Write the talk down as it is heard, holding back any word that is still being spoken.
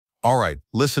All right,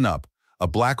 listen up. A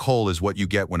black hole is what you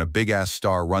get when a big-ass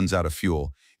star runs out of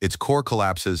fuel, its core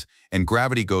collapses, and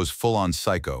gravity goes full-on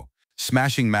psycho,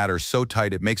 smashing matter so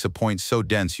tight it makes a point so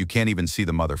dense you can't even see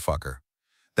the motherfucker.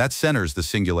 That centers the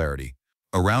singularity.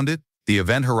 Around it, the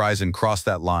event horizon crossed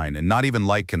that line, and not even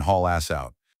light can haul ass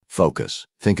out. Focus.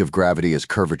 Think of gravity as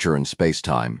curvature in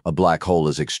space-time. A black hole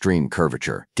is extreme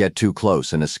curvature. Get too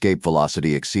close and escape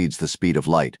velocity exceeds the speed of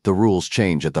light. The rules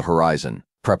change at the horizon.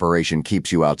 Preparation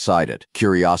keeps you outside it.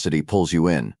 Curiosity pulls you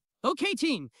in. Okay,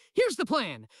 team, here's the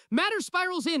plan. Matter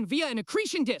spirals in via an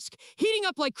accretion disk, heating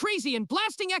up like crazy and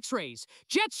blasting X-rays.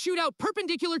 Jets shoot out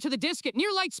perpendicular to the disk at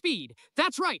near light speed.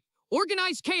 That's right.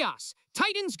 Organized chaos.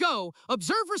 Titans go.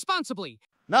 Observe responsibly.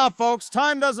 Now, folks,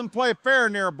 time doesn't play fair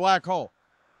near a black hole.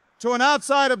 To an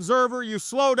outside observer, you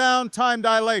slow down time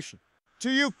dilation.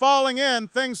 To you falling in,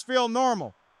 things feel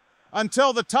normal.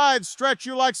 Until the tides stretch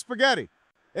you like spaghetti.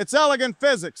 It's elegant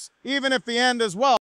physics, even if the end is, well,